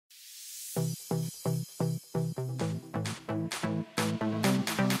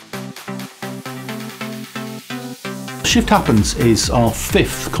Shift Happens is our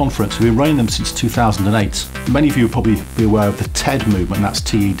 5th conference. We've been running them since 2008. Many of you will probably be aware of the TED movement, that's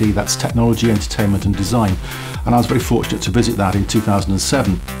TED, that's Technology, Entertainment and Design. And I was very fortunate to visit that in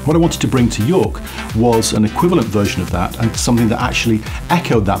 2007. What I wanted to bring to York was an equivalent version of that, and something that actually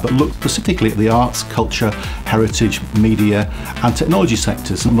echoed that, but looked specifically at the arts, culture, heritage, media and technology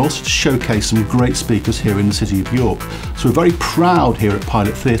sectors, and also to showcase some great speakers here in the city of York. So we're very proud here at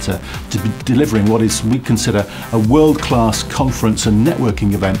Pilot Theatre to be delivering what is, we consider, a world-class conference and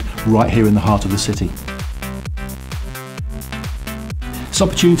networking event right here in the heart of the city. It's an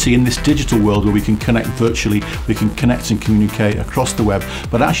opportunity in this digital world where we can connect virtually, we can connect and communicate across the web,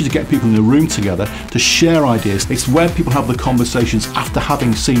 but actually to get people in a room together to share ideas. It's where people have the conversations after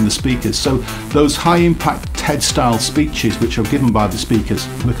having seen the speakers. So those high impact TED style speeches which are given by the speakers,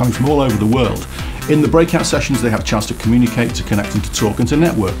 they're coming from all over the world. In the breakout sessions they have a chance to communicate, to connect and to talk and to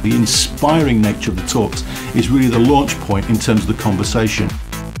network. The inspiring nature of the talks is really the launch point in terms of the conversation.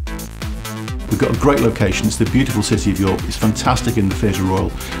 We've got a great location, it's the beautiful city of York, it's fantastic in the Theatre Royal,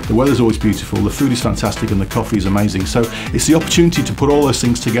 the weather's always beautiful, the food is fantastic and the coffee is amazing, so it's the opportunity to put all those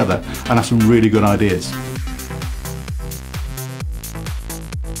things together and have some really good ideas.